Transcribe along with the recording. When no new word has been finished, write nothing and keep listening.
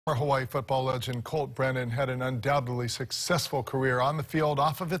Former Hawaii football legend Colt Brennan had an undoubtedly successful career on the field.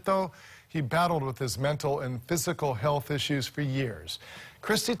 Off of it, though, he battled with his mental and physical health issues for years.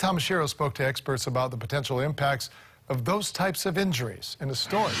 Christy Tomashiro spoke to experts about the potential impacts of those types of injuries in a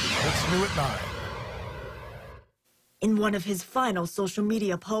story that's new at 9. In one of his final social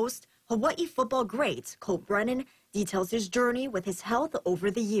media posts, Hawaii football great Colt Brennan details his journey with his health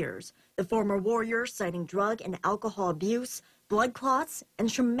over the years. The former Warrior citing drug and alcohol abuse, blood clots, and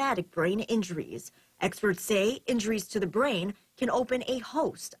traumatic brain injuries. Experts say injuries to the brain can open a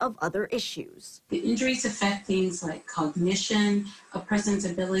host of other issues. The injuries affect things like cognition, a person's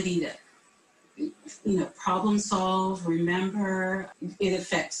ability to problem solve, remember. It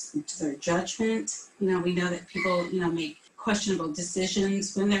affects their judgment. We know that people, make questionable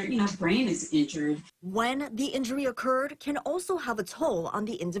decisions when their, brain is injured. When the injury occurred can also have a toll on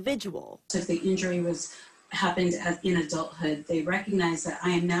the individual. So if the injury happened in adulthood, they recognize that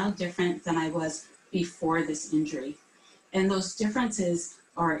I am now different than I was before this injury. And those differences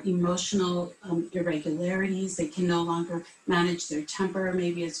are emotional irregularities. They can no longer manage their temper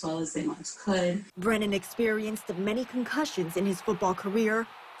maybe as well as they once could. Brennan experienced many concussions in his football career.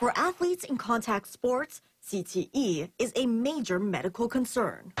 For athletes in contact sports, CTE is a major medical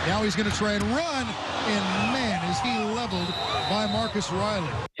concern. Now he's going to try and run, and man, is he leveled by Marcus Riley.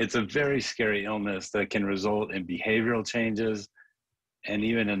 It's a very scary illness that can result in behavioral changes and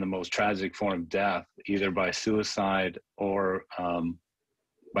even in the most tragic form, death, either by suicide or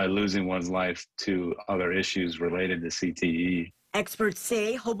by losing one's life to other issues related to CTE. Experts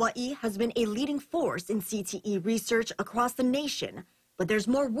say Hawaii has been a leading force in CTE research across the nation, but there's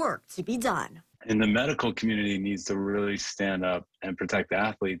more work to be done. And the medical community needs to really stand up and protect the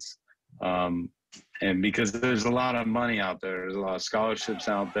athletes. And because there's a lot of money out there, there's a lot of scholarships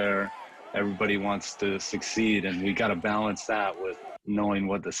out there, everybody wants to succeed, and we got to balance that with knowing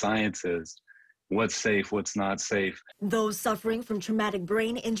what the science is, what's safe, what's not safe. Those suffering from traumatic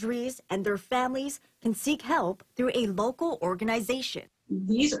brain injuries and their families can seek help through a local organization.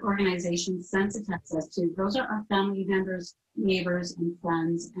 These organizations sensitize us to, those are our family members, neighbors, and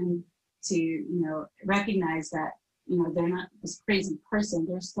friends, and to, recognize that, they're not this crazy person.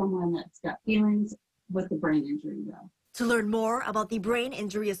 There's someone that's got feelings with the brain injury, though. To learn more about the Brain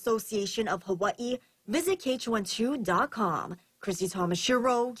Injury Association of Hawaii, visit KH12.com. Christy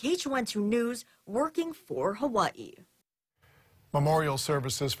Tomashiro, KH12 News, working for Hawaii. Memorial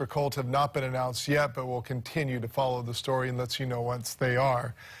services for Colt have not been announced yet, but we'll continue to follow the story and let you know once they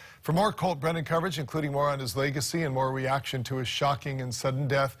are. For more Colt Brennan coverage, including more on his legacy and more reaction to his shocking and sudden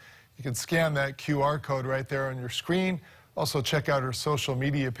death, you can scan that QR code right there on your screen. Also check out our social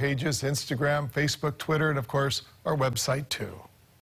media pages, Instagram, Facebook, Twitter, and of course, our website too.